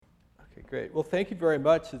Great. Well, thank you very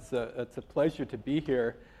much. It's a pleasure to be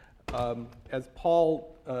here. As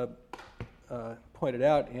Paul pointed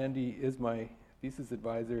out, Andy is my thesis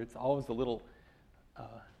advisor. It's always a little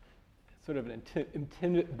sort of an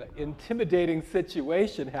intimidating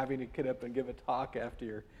situation having to get up and give a talk after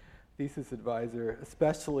your thesis advisor,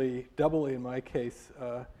 especially doubly in my case,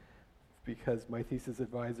 because my thesis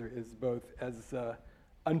advisor is both as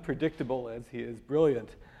unpredictable as he is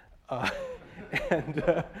brilliant.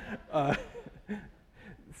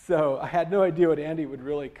 So I had no idea what Andy would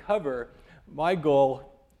really cover. My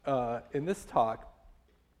goal in this talk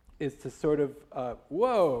is to sort of,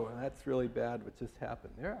 whoa, that's really bad what just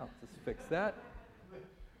happened there. I'll just fix that.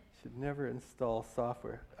 Should never install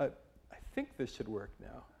software. I think this should work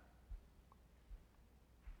now.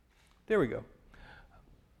 There we go.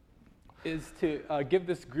 Is to give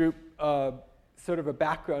this group sort of a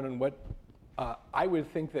background on what I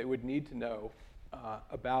would think they would need to know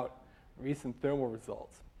about recent thermal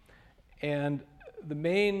results. And the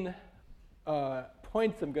main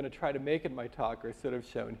points I'm going to try to make in my talk are sort of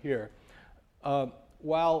shown here.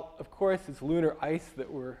 While, of course, it's lunar ice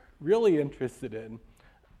that we're really interested in,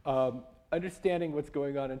 understanding what's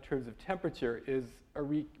going on in terms of temperature is a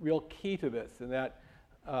real key to this, and that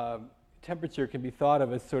temperature can be thought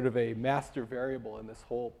of as sort of a master variable in this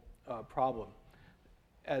whole problem.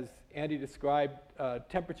 As Andy described,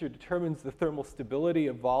 temperature determines the thermal stability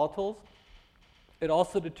of volatiles. It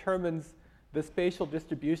also determines the spatial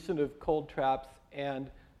distribution of cold traps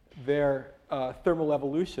and their thermal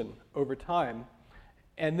evolution over time.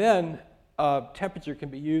 And then temperature can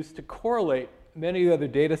be used to correlate many other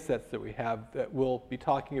data sets that we have that we'll be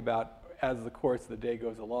talking about as the course of the day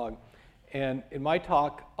goes along. And in my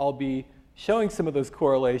talk, I'll be showing some of those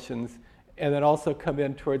correlations and then also come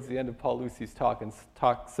in towards the end of Paul Lucey's talk and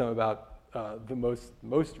talk some about the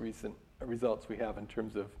most recent results we have in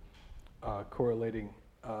terms of correlating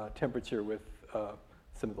temperature with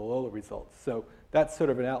some of the LOLA results. So that's sort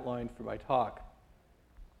of an outline for my talk.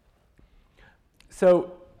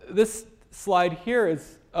 So this slide here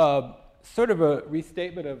is sort of a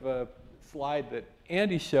restatement of a slide that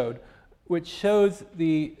Andy showed, which shows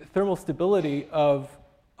the thermal stability of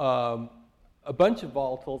a bunch of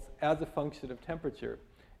volatiles as a function of temperature.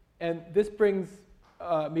 And this brings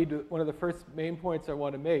me to one of the first main points I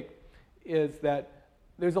want to make, is that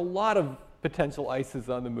there's a lot of potential ices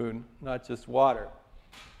on the moon, not just water.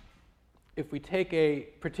 If we take a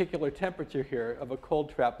particular temperature here of a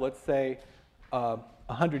cold trap, let's say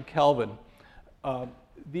 100 Kelvin,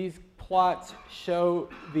 these plots show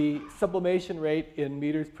the sublimation rate in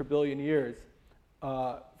meters per billion years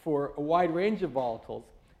for a wide range of volatiles.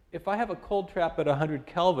 If I have a cold trap at 100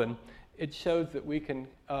 Kelvin, it shows that we can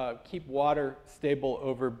keep water stable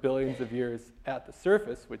over billions of years at the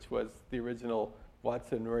surface, which was the original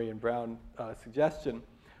Watson, Murray, and Brown suggestion.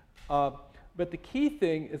 But the key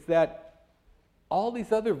thing is that all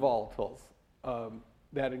these other volatiles,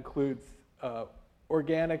 that includes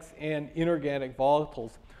organics and inorganic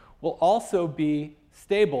volatiles, will also be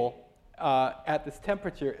stable at this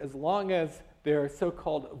temperature as long as their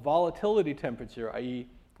so-called volatility temperature, i.e.,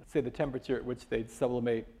 let's say the temperature at which they'd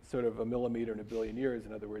sublimate sort of a millimeter in a billion years,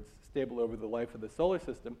 in other words, stable over the life of the solar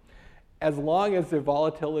system, as long as their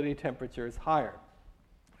volatility temperature is higher.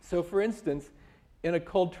 So for instance, in a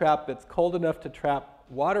cold trap that's cold enough to trap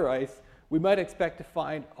water ice, we might expect to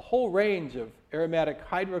find a whole range of aromatic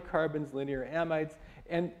hydrocarbons, linear amides,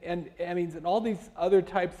 and amines, and all these other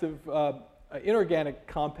types of inorganic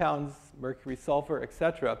compounds, mercury, sulfur,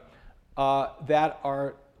 etc., that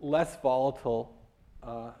are less volatile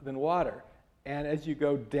than water. And as you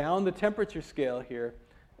go down the temperature scale here,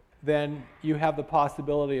 then you have the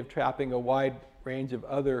possibility of trapping a wide range of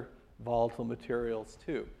other volatile materials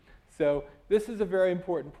too. So this is a very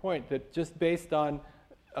important point, that just based on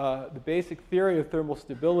the basic theory of thermal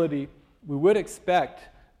stability, we would expect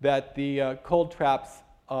that the cold traps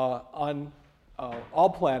on all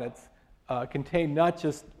planets contain not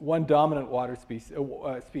just one dominant water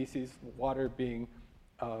species, water being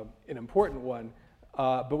an important one,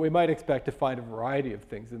 but we might expect to find a variety of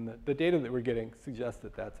things, and the data that we're getting suggests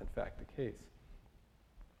that that's in fact the case.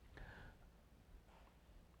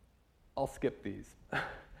 I'll skip these.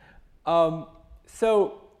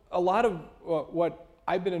 So a lot of what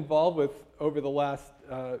I've been involved with over the last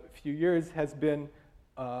few years has been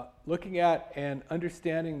looking at and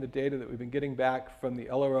understanding the data that we've been getting back from the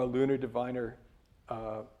LRO Lunar Diviner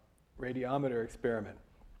radiometer experiment.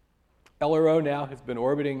 LRO now has been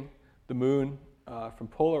orbiting the moon from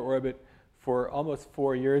polar orbit for almost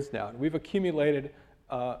 4 years now. And we've accumulated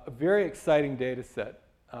a very exciting data set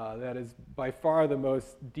that is by far the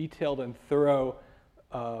most detailed and thorough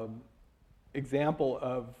example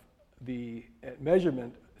of the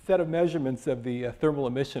set of measurements of the thermal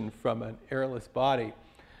emission from an airless body.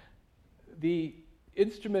 The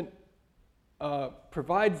instrument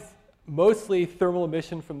provides mostly thermal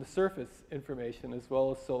emission from the surface information as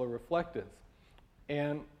well as solar reflectance.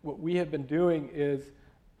 And what we have been doing is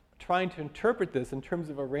trying to interpret this in terms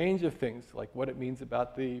of a range of things, like what it means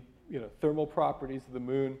about the thermal properties of the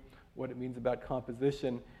moon, what it means about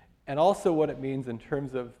composition, and also what it means in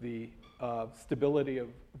terms of the stability of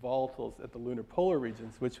volatiles at the lunar polar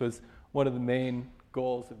regions, which was one of the main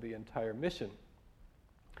goals of the entire mission.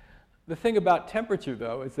 The thing about temperature,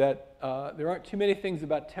 though, is that there aren't too many things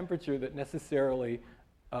about temperature that necessarily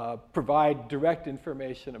provide direct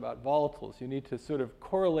information about volatiles. You need to sort of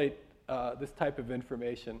correlate this type of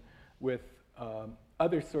information with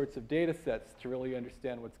other sorts of data sets to really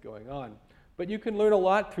understand what's going on. But you can learn a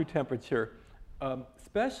lot through temperature,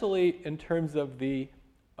 especially in terms of the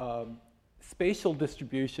spatial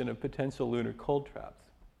distribution of potential lunar cold traps.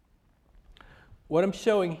 What I'm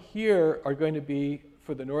showing here are going to be,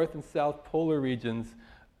 for the north and south polar regions,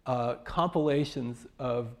 compilations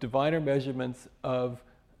of diviner measurements of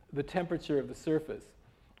the temperature of the surface.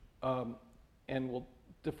 And we'll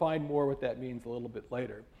define more what that means a little bit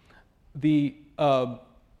later. The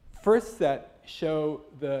first set show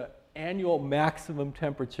the annual maximum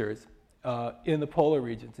temperatures in the polar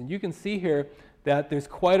regions. And you can see here that there's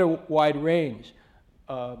quite a wide range.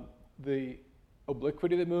 The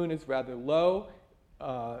obliquity of the moon is rather low.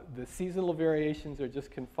 The seasonal variations are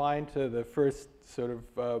just confined to the first sort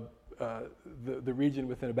of the region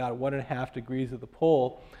within about 1.5 degrees of the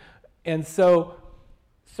pole. And so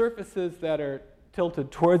surfaces that are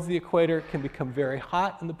tilted towards the equator can become very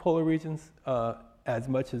hot in the polar regions, as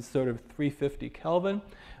much as sort of 350 Kelvin.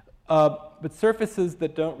 But surfaces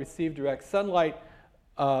that don't receive direct sunlight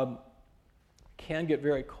can get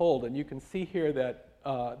very cold. And you can see here that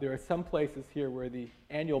there are some places here where the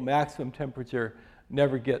annual maximum temperature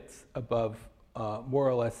never gets above more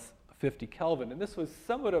or less 50 Kelvin. And this was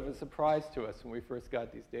somewhat of a surprise to us when we first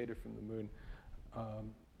got these data from the moon,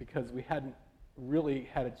 because we hadn't really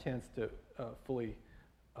had a chance to fully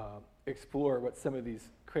explore what some of these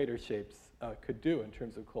crater shapes could do in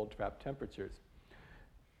terms of cold trap temperatures.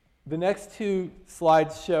 The next two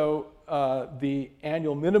slides show the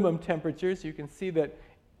annual minimum temperatures. You can see that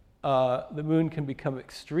the moon can become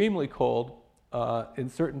extremely cold. In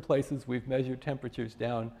certain places, we've measured temperatures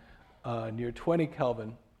down near 20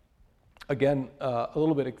 Kelvin. Again, a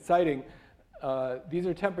little bit exciting. These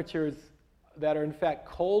are temperatures that are in fact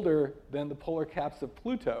colder than the polar caps of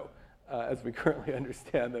Pluto, as we currently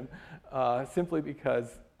understand them, simply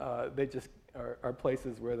because they just are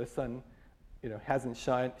places where the sun hasn't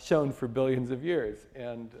shone for billions of years,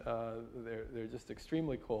 and they're just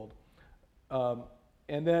extremely cold.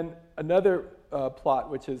 And then another plot,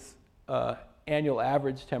 which is annual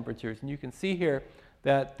average temperatures. And you can see here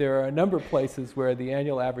that there are a number of places where the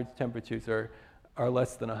annual average temperatures are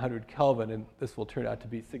less than 100 Kelvin, and this will turn out to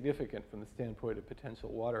be significant from the standpoint of potential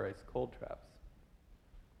water ice cold traps.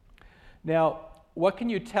 Now, what can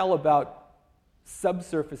you tell about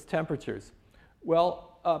subsurface temperatures?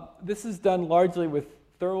 Well, this is done largely with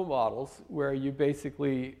thermal models, where you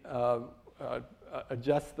basically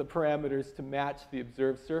adjust the parameters to match the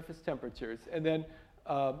observed surface temperatures, and then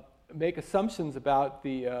make assumptions about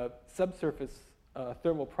the subsurface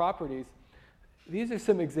thermal properties. These are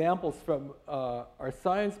some examples from our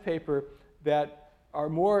science paper that are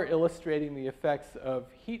more illustrating the effects of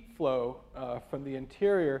heat flow from the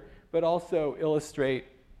interior, but also illustrate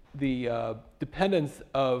the dependence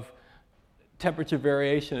of temperature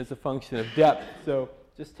variation as a function of depth. So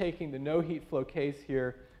just taking the no heat flow case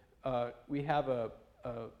here, we have a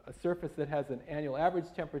surface that has an annual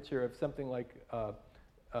average temperature of something like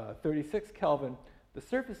 36 Kelvin. The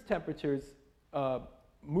surface temperatures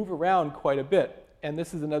move around quite a bit. And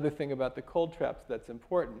this is another thing about the cold traps that's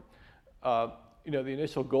important. The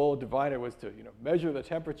initial goal of Diviner was to measure the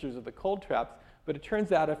temperatures of the cold traps, but it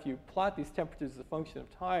turns out if you plot these temperatures as a function of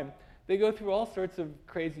time, they go through all sorts of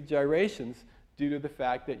crazy gyrations due to the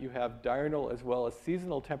fact that you have diurnal as well as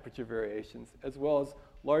seasonal temperature variations, as well as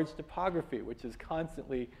large topography, which is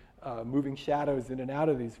constantly moving shadows in and out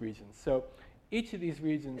of these regions. So each of these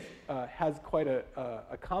regions has quite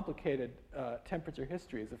a complicated temperature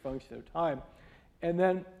history as a function of time. And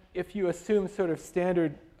then if you assume sort of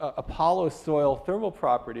standard Apollo soil thermal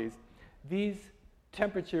properties, these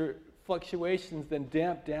temperature fluctuations then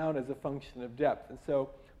damp down as a function of depth. And so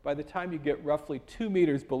by the time you get roughly 2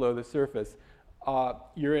 meters below the surface,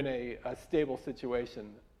 you're in a stable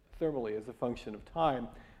situation thermally as a function of time.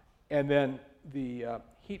 And then the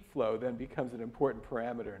heat flow then becomes an important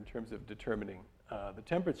parameter in terms of determining the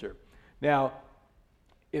temperature. Now,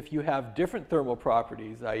 if you have different thermal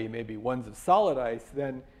properties, i.e. maybe ones of solid ice,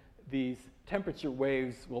 then these temperature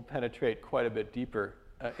waves will penetrate quite a bit deeper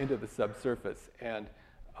into the subsurface. And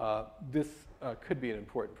this could be an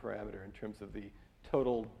important parameter in terms of the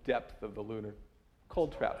total depth of the lunar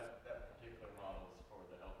cold traps. That particular model is for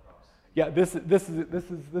the L-Cross. Yeah,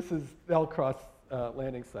 this is the L-Cross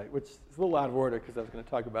landing site, which is a little out of order because I was going to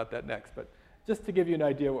talk about that next. But just to give you an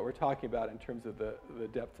idea what we're talking about in terms of the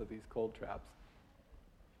depth of these cold traps.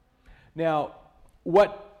 Now,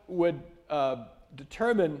 what would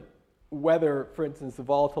determine whether, for instance, a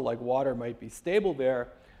volatile like water might be stable there,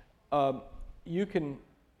 you can,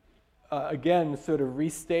 again, sort of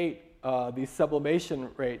restate these sublimation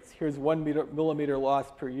rates. Here's 1 millimeter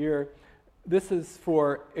loss per year. This is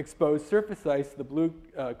for exposed surface ice, the blue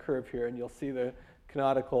curve here, and you'll see the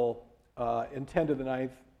canonical in 10 to the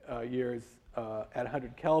 9th years at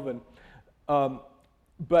 100 Kelvin.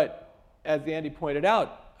 But as Andy pointed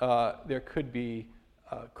out, there could be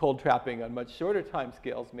cold trapping on much shorter time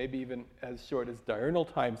scales, maybe even as short as diurnal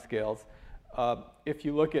time scales. If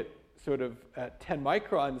you look at sort of at 10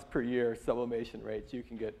 microns per year sublimation rates, you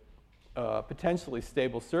can get potentially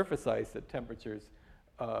stable surface ice at temperatures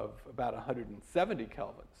of about 170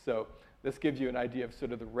 Kelvin. So this gives you an idea of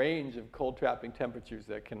sort of the range of cold trapping temperatures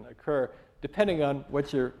that can occur depending on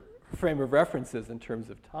what your frame of reference is in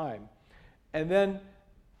terms of time. And then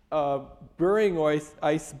burying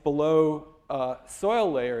ice below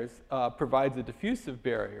soil layers provides a diffusive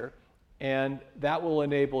barrier, and that will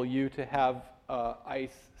enable you to have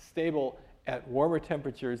ice stable at warmer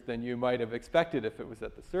temperatures than you might have expected if it was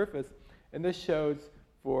at the surface. And this shows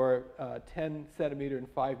for 10 centimeter and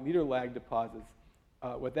 5 meter lag deposits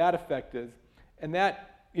what that effect is. And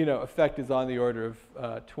that effect is on the order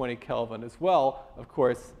of 20 Kelvin as well, of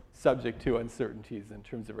course, subject to uncertainties in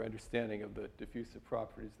terms of our understanding of the diffusive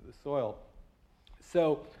properties of the soil.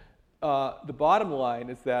 So the bottom line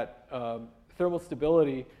is that thermal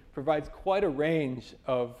stability provides quite a range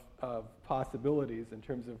of possibilities in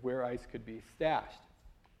terms of where ice could be stashed.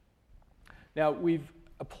 Now, we've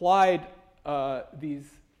applied these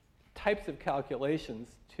types of calculations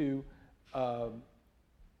to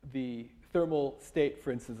the thermal state,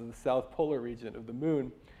 for instance, of the south polar region of the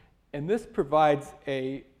moon. And this provides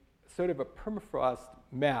a sort of a permafrost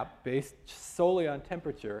map based solely on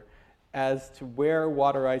temperature as to where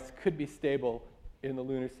water ice could be stable in the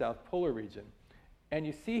lunar south polar region. And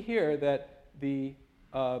you see here that the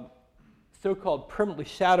so-called permanently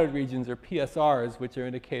shadowed regions, or PSRs, which are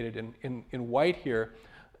indicated in white here,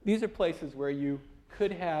 these are places where you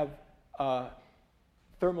could have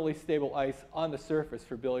thermally stable ice on the surface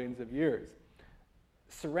for billions of years.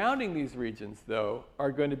 Surrounding these regions, though,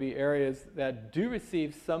 are going to be areas that do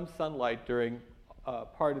receive some sunlight during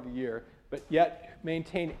part of the year, but yet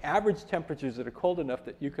maintain average temperatures that are cold enough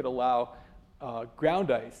that you could allow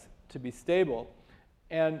ground ice to be stable.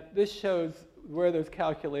 And this shows where those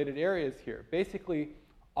calculated areas here. Basically,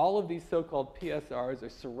 all of these so-called PSRs are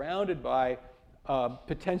surrounded by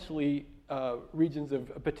potentially regions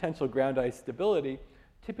of potential ground ice stability.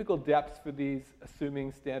 Typical depths for these,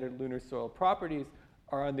 assuming standard lunar soil properties,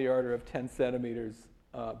 are on the order of 10 centimeters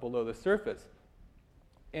below the surface.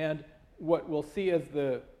 And what we'll see as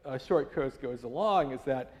the short coast goes along is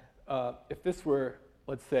that if this were,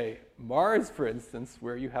 let's say, Mars, for instance,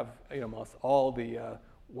 where you have almost all the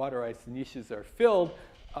water ice niches are filled,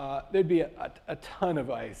 there'd be a ton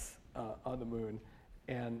of ice on the moon,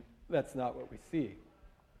 and that's not what we see.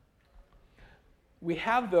 We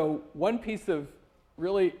have, though, one piece of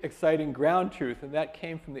really exciting ground truth, and that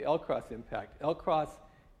came from the L-Cross impact. L-Cross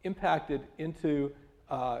impacted into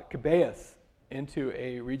Cabeus, into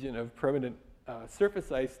a region of permanent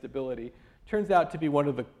surface ice stability. Turns out to be one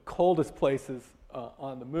of the coldest places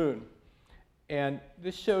on the moon. And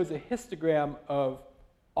this shows a histogram of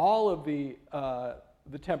all of the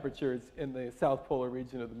temperatures in the south polar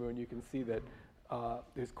region of the moon. You can see that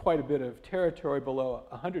there's quite a bit of territory below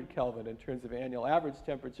 100 Kelvin in terms of annual average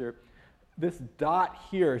temperature. This dot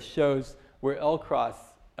here shows where L-Cross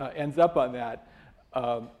ends up on that.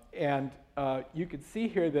 And you can see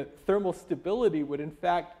here that thermal stability would in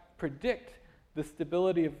fact predict the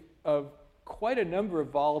stability of quite a number of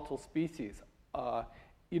volatile species,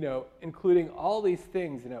 including all these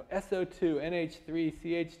things, SO2, NH3,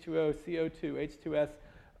 CH2O, CO2,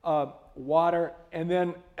 H2S, water, and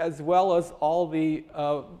then as well as all the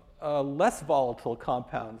less volatile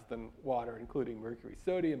compounds than water, including mercury,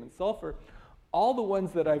 sodium, and sulfur. All the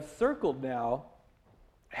ones that I've circled now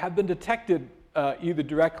have been detected either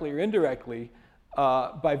directly or indirectly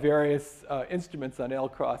by various instruments on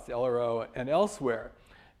LCROSS, LRO, and elsewhere.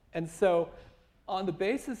 And so on the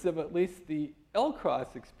basis of at least the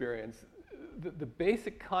LCROSS experience, the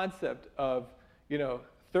basic concept of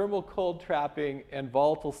thermal cold trapping and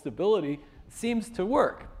volatile stability seems to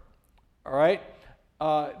work. All right?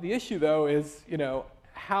 The issue, though, is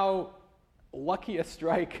how lucky a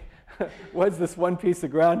strike was this one piece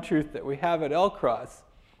of ground truth that we have at LCROSS,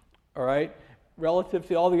 all right, relative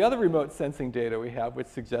to all the other remote sensing data we have, which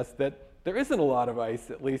suggests that there isn't a lot of ice,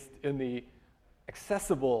 at least in the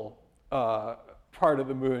accessible part of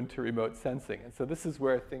the moon to remote sensing. And so this is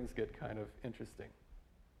where things get kind of interesting.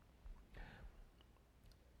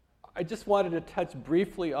 I just wanted to touch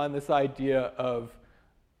briefly on this idea of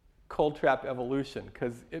cold trap evolution,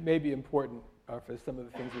 because it may be important for some of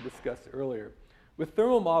the things we discussed earlier. With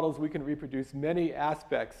thermal models, we can reproduce many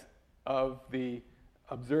aspects of the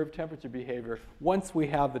observed temperature behavior once we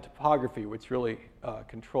have the topography, which really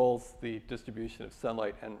controls the distribution of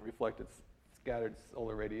sunlight and reflected scattered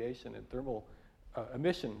solar radiation and thermal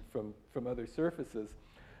emission from other surfaces.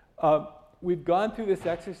 We've gone through this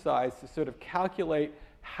exercise to sort of calculate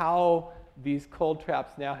how these cold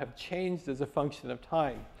traps now have changed as a function of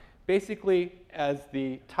time. Basically, as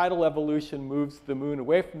the tidal evolution moves the moon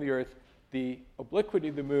away from the Earth, the obliquity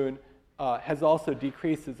of the moon has also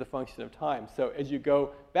decreased as a function of time. So as you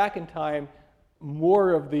go back in time,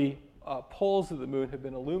 more of the poles of the moon have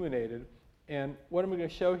been illuminated. And what I'm going to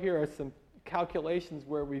show here are some calculations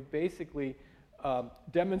where we've basically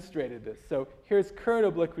demonstrated this. So here's current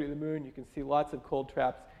obliquity of the moon. You can see lots of cold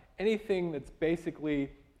traps. Anything that's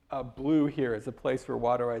basically blue here is a place where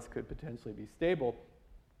water ice could potentially be stable.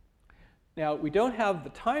 Now, we don't have the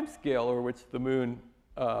time scale over which the moon's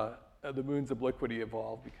obliquity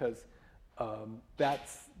evolved, because that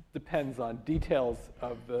depends on details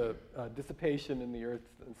of the dissipation in the Earth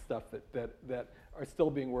and stuff that are still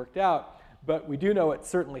being worked out. But we do know it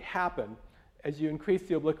certainly happened. As you increase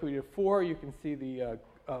the obliquity to 4, you can see the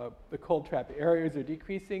cold trap areas are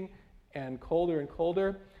decreasing and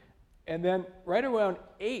colder. And then right around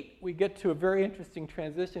 8, we get to a very interesting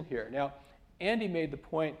transition here. Now, Andy made the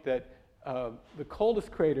point that the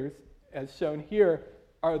coldest craters, as shown here,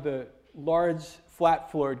 are the large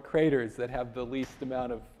flat-floored craters that have the least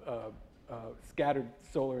amount of scattered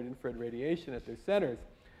solar and infrared radiation at their centers.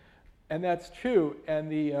 And that's true.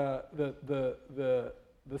 And the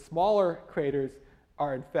smaller craters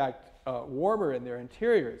are, in fact, warmer in their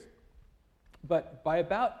interiors. But by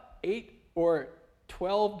about 8 or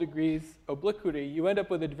 12 degrees obliquity, you end up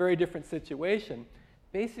with a very different situation.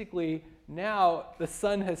 Basically, now the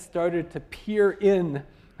sun has started to peer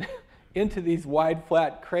into these wide,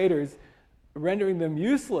 flat craters, rendering them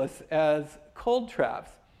useless as cold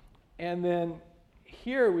traps. And then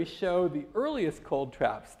here we show the earliest cold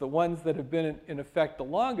traps, the ones that have been in effect the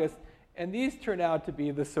longest, and these turn out to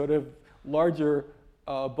be the sort of larger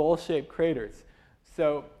bowl-shaped craters.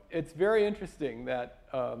 So it's very interesting that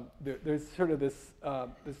there's sort of this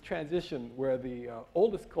transition where the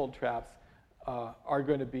oldest cold traps are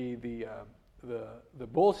going to be the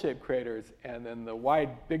bowl-shaped craters, and then the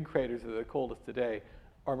wide, big craters that are the coldest today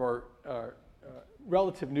are more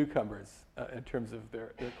relative newcomers in terms of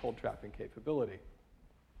their cold trapping capability.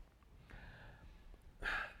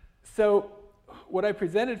 So what I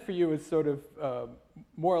presented for you is sort of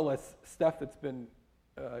more or less stuff that's been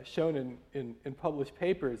shown in published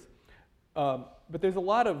papers. But there's a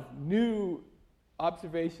lot of new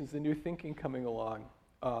observations and new thinking coming along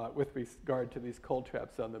with regard to these cold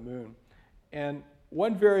traps on the moon. And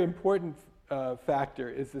one very important factor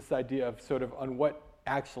is this idea of sort of on what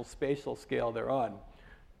actual spatial scale they're on.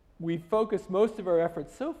 We focus most of our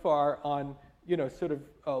efforts so far on, sort of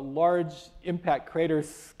large impact crater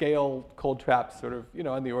scale cold traps, sort of,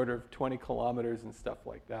 on the order of 20 kilometers and stuff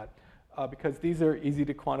like that, because these are easy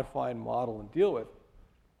to quantify and model and deal with.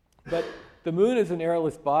 But the moon is an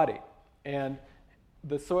airless body, and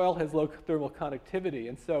the soil has low thermal conductivity,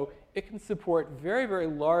 and so it can support very, very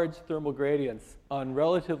large thermal gradients on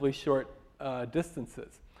relatively short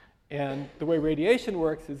distances. And the way radiation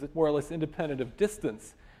works is it's more or less independent of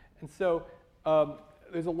distance. And so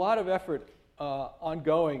there's a lot of effort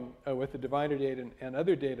ongoing with the Diviner data and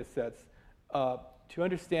other data sets to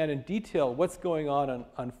understand in detail what's going on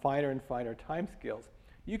finer and finer timescales.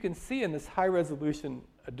 You can see in this high-resolution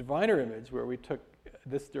Diviner image, where we took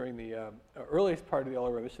this during the earliest part of the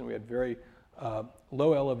LRO mission, we had very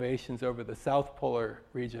low elevations over the south polar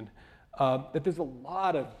region, that there's a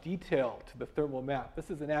lot of detail to the thermal map.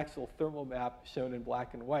 This is an actual thermal map shown in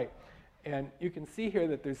black and white. And you can see here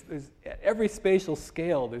that there's at every spatial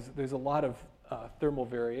scale, there's a lot of thermal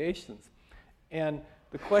variations. And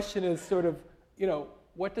the question is sort of,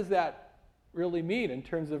 what does that really mean in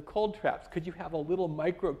terms of cold traps? Could you have a little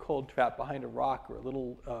micro cold trap behind a rock or a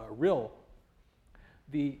little rill?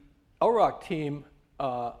 The LROC team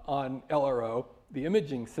on LRO, the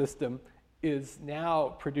imaging system, is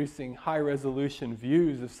now producing high-resolution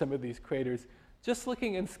views of some of these craters just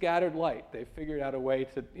looking in scattered light. They've figured out a way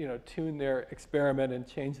to tune their experiment and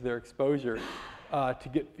change their exposure to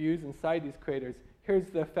get views inside these craters. Here's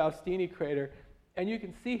the Faustini crater, and you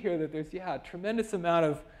can see here that there's a tremendous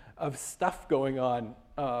amount of stuff going on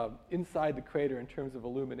inside the crater in terms of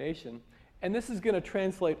illumination. And this is going to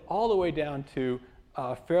translate all the way down to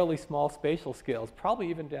fairly small spatial scales, probably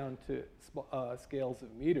even down to scales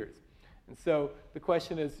of meters. And so the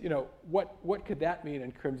question is, what could that mean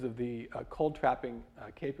in terms of the cold trapping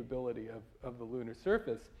capability of the lunar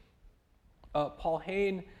surface? Paul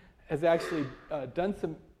Hayne has actually done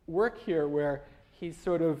some work here where he's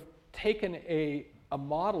sort of taken a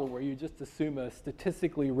model where you just assume a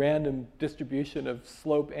statistically random distribution of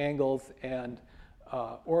slope angles and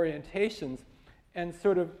orientations and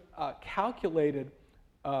sort of calculated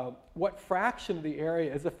what fraction of the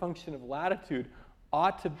area as a function of latitude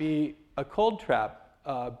ought to be a cold trap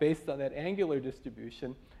based on that angular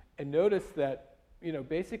distribution. And notice that,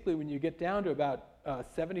 basically when you get down to about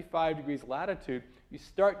 75 degrees latitude, you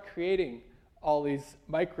start creating all these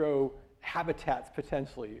micro habitats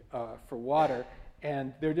potentially for water,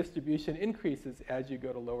 and their distribution increases as you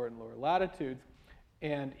go to lower and lower latitudes.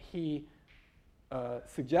 And he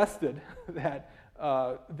suggested that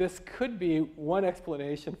this could be one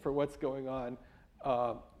explanation for what's going on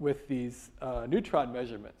with these neutron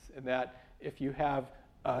measurements, and that if you have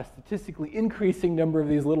a statistically increasing number of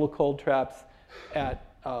these little cold traps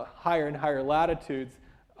at higher and higher latitudes,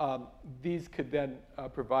 these could then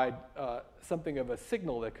provide something of a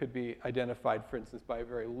signal that could be identified, for instance, by a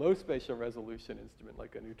very low spatial resolution instrument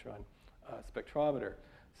like a neutron spectrometer.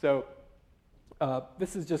 So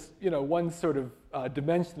this is just one sort of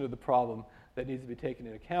dimension of the problem that needs to be taken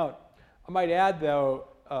into account. I might add, though,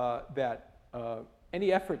 that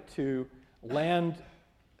any effort to land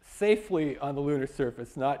safely on the lunar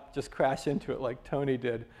surface, not just crash into it like Tony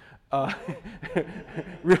did,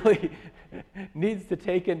 really needs to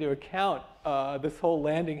take into account this whole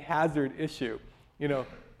landing hazard issue.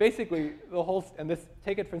 Basically the whole, and this,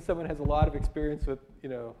 take it from someone who has a lot of experience with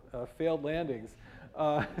failed landings.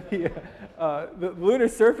 The lunar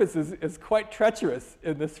surface is quite treacherous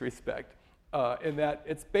in this respect. In that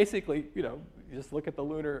it's basically, you just look at the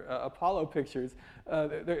lunar Apollo pictures,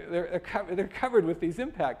 they're covered with these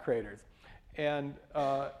impact craters. And,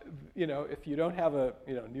 if you don't have a,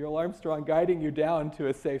 Neil Armstrong guiding you down to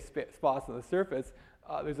a safe spot on the surface,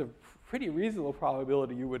 there's a pretty reasonable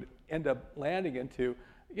probability you would end up landing into,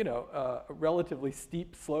 a relatively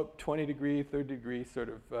steep slope, 20-degree, 30-degree sort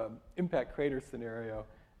of impact crater scenario.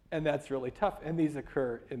 And that's really tough. And these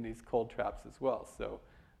occur in these cold traps as well. So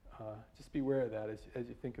just be aware of that as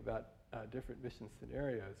you think about different mission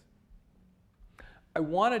scenarios. I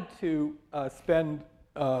wanted to spend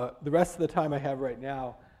the rest of the time I have right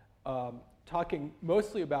now talking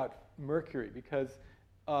mostly about Mercury, because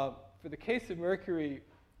for the case of Mercury,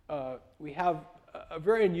 we have a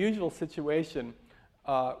very unusual situation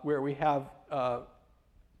where we have a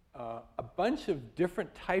bunch of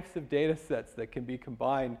different types of data sets that can be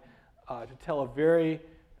combined to tell a very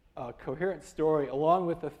coherent story, along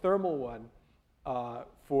with a thermal one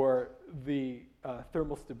for the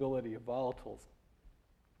thermal stability of volatiles.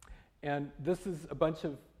 And this is a bunch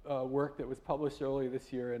of work that was published earlier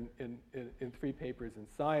this year in 3 papers in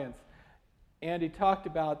Science. And he talked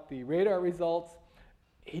about the radar results.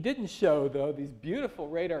 He didn't show, though, these beautiful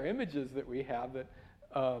radar images that we have that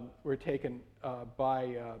were taken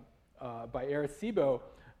by Arecibo,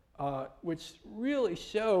 which really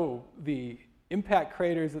show the impact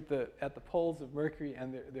craters at the poles of Mercury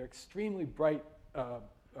and their extremely bright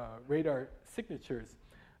radar signatures.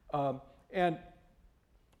 And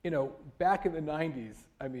back in the 90s,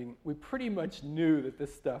 I mean, we pretty much knew that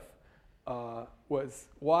this stuff was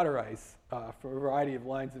water ice from a variety of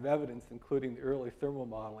lines of evidence, including the early thermal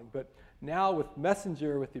modeling. But now with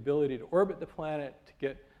MESSENGER, with the ability to orbit the planet, to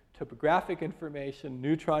get topographic information,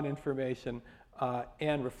 neutron information,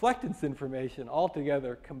 and reflectance information all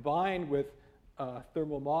together, combined with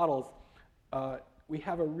thermal models, we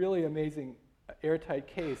have a really amazing airtight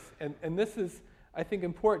case. And this is, I think,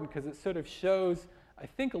 important because it sort of shows, I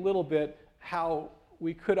think, a little bit how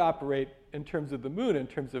we could operate in terms of the moon, in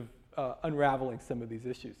terms of unraveling some of these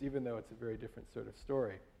issues, even though it's a very different sort of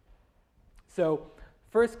story. So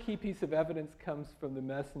first key piece of evidence comes from the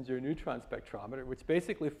MESSENGER neutron spectrometer, which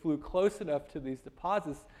basically flew close enough to these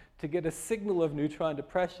deposits to get a signal of neutron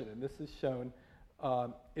depression. And this is shown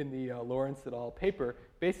in the Lawrence et al. Paper.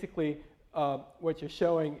 Basically, what you're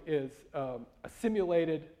showing is a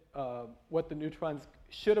simulated what the neutrons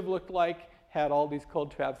should have looked like had all these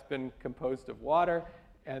cold traps been composed of water,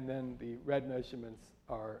 and then the red measurements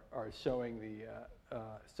are showing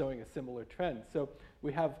showing a similar trend. So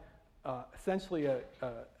we have essentially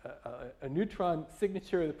a neutron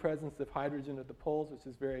signature of the presence of hydrogen at the poles, which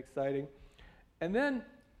is very exciting. And then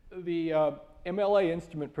the MLA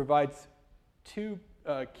instrument provides two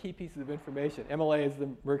key pieces of information. MLA is the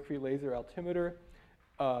mercury laser altimeter.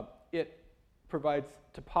 It provides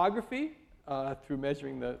topography through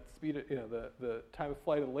measuring the speed, the time of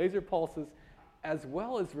flight of the laser pulses, as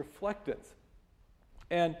well as reflectance.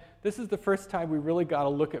 And this is the first time we really got to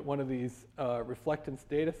look at one of these reflectance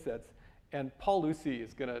data sets. And Paul Lucy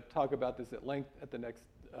is going to talk about this at length at the next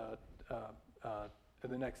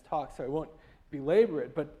talk, so I won't belabor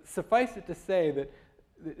it. But suffice it to say that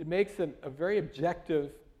it makes a very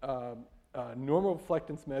objective normal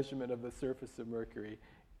reflectance measurement of the surface of Mercury.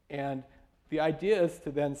 And the idea is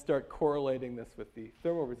to then start correlating this with the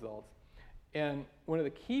thermal results. And one of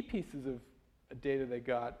the key pieces of data they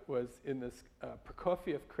got was in this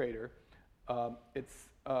Prokofiev crater. It's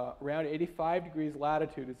around 85 degrees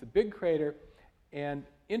latitude. It's a big crater. And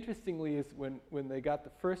interestingly is when they got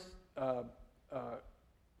the first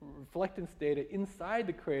reflectance data inside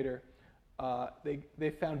the crater, they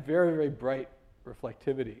found very, very bright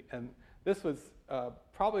reflectivity. And this was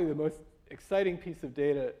probably the most exciting piece of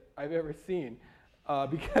data I've ever seen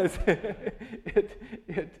because it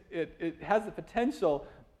has the potential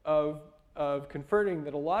of confirming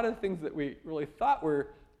that a lot of the things that we really thought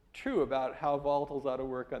were true about how volatiles ought to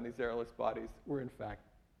work on these airless bodies were in fact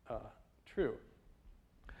true.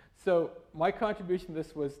 So my contribution to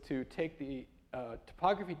this was to take the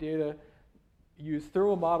topography data, use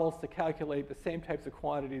thermal models to calculate the same types of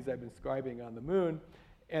quantities I've been describing on the moon,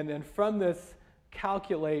 and then from this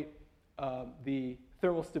calculate the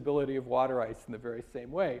thermal stability of water ice in the very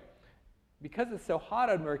same way. Because it's so hot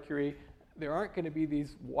on Mercury, there aren't going to be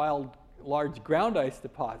these wild, large ground ice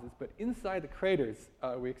deposits, but inside the craters,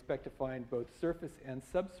 we expect to find both surface and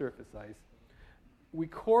subsurface ice. We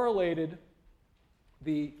correlated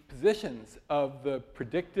the positions of the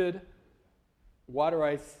predicted water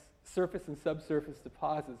ice surface and subsurface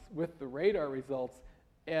deposits with the radar results,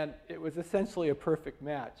 and it was essentially a perfect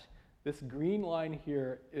match. This green line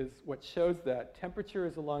here is what shows that. Temperature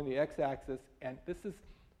is along the x-axis, and this is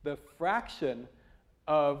the fraction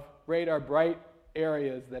of radar bright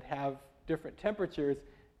areas that have different temperatures,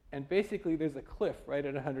 and basically there's a cliff right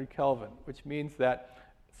at 100 Kelvin, which means that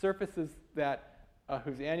surfaces that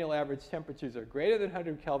whose annual average temperatures are greater than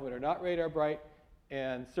 100 Kelvin are not radar bright,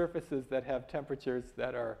 and surfaces that have temperatures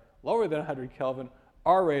that are lower than 100 Kelvin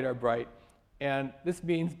are radar bright. And this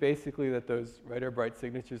means basically that those radar bright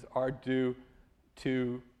signatures are due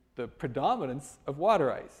to the predominance of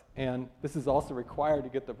water ice. And this is also required to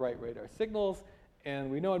get the bright radar signals.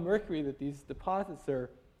 And we know in Mercury that these deposits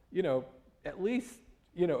are, at least,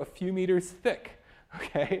 a few meters thick.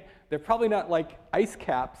 Okay, they're probably not like ice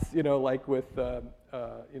caps, like with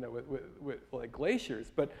like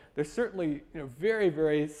glaciers, but they're certainly, very,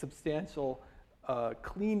 very substantial,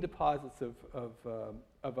 clean deposits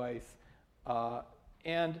of ice.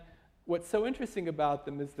 And what's so interesting about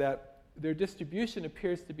them is that their distribution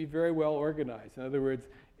appears to be very well organized. In other words,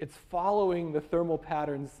 it's following the thermal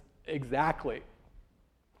patterns exactly,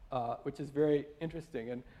 which is very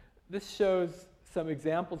interesting. And this shows some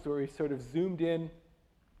examples where we sort of zoomed in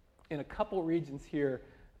a couple regions here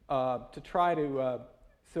to try to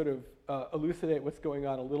sort of elucidate what's going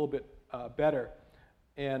on a little bit better.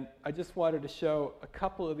 And I just wanted to show a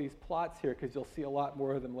couple of these plots here because you'll see a lot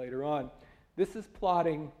more of them later on. This is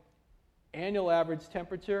plotting annual average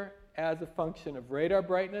temperature as a function of radar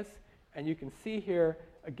brightness. And you can see here,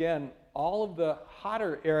 again, all of the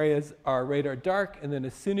hotter areas are radar dark. And then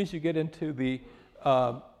as soon as you get into the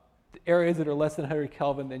areas that are less than 100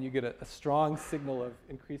 Kelvin, then you get a strong signal of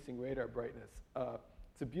increasing radar brightness.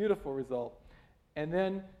 It's a beautiful result. And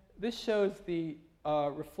then this shows the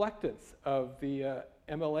reflectance of the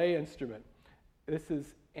MLA instrument. This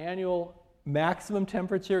is annual maximum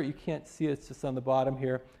temperature. You can't see it, it's just on the bottom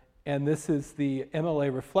here. And this is the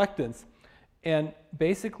MLA reflectance. And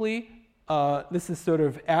basically, this is sort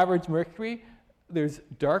of average Mercury. There's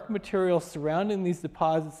dark material surrounding these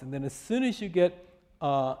deposits, and then as soon as you get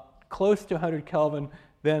close to 100 Kelvin,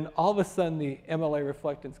 then all of a sudden the MLA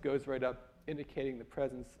reflectance goes right up, indicating the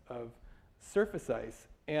presence of surface ice.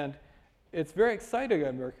 And it's very exciting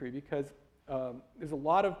on Mercury because there's a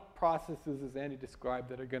lot of processes, as Andy described,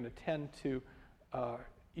 that are going to tend to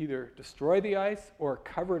either destroy the ice or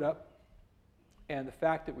cover it up. And the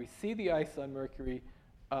fact that we see the ice on Mercury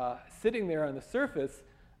sitting there on the surface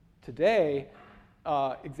today,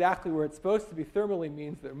 exactly where it's supposed to be thermally,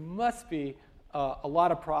 means there must be a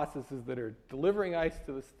lot of processes that are delivering ice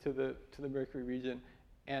to the Mercury region,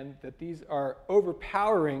 and that these are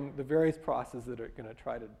overpowering the various processes that are going to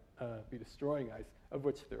try to be destroying ice, of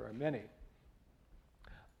which there are many.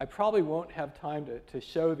 I probably won't have time to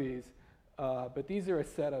show these, but these are a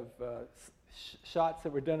set of shots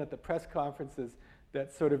that were done at the press conferences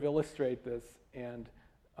that sort of illustrate this. And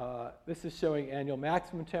this is showing annual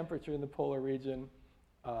maximum temperature in the polar region,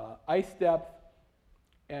 ice depth,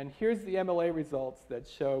 and here's the MLA results that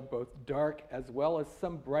show both dark as well as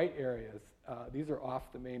some bright areas. These are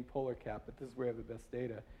off the main polar cap, but this is where we have the best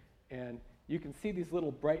data. And you can see these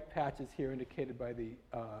little bright patches here indicated by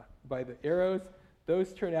the arrows.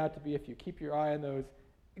 Those turn out to be, if you keep your eye on those,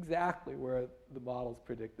 exactly where the models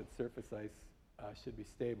predict that surface ice should be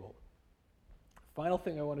stable. Final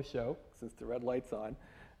thing I want to show, since the red light's on,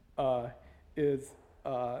 is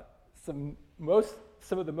some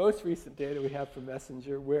of the most recent data we have from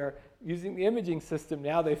MESSENGER, where using the imaging system,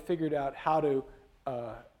 now they've figured out how to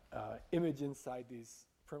image inside these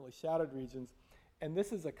permanently shadowed regions. And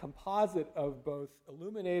this is a composite of both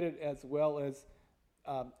illuminated as well as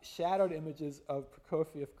shadowed images of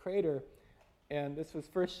Prokofiev crater. And this was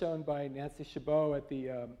first shown by Nancy Chabot at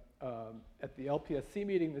the LPSC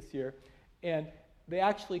meeting this year. And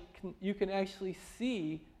you can actually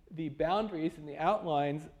see the boundaries and the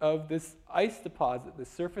outlines of this ice deposit, the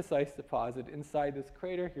surface ice deposit inside this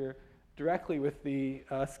crater here, directly with the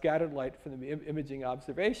scattered light from the imaging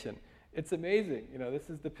observation. It's amazing. You know, this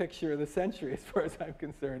is the picture of the century as far as I'm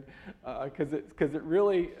concerned, because it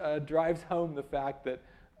really drives home the fact that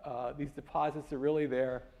these deposits are really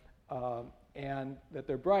there, and that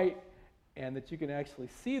they're bright, and that you can actually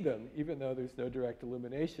see them even though there's no direct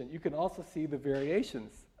illumination. You can also see the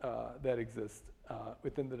variations that exist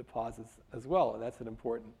within the deposits as well, and that's an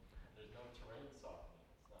important. There's no terrain softening.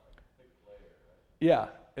 It's not a thick layer, right? Yeah,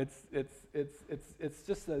 it's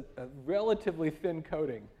just a relatively thin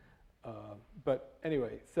coating. But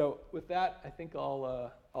anyway, so with that, I think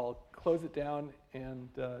I'll close it down and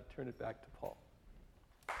turn it back to Paul.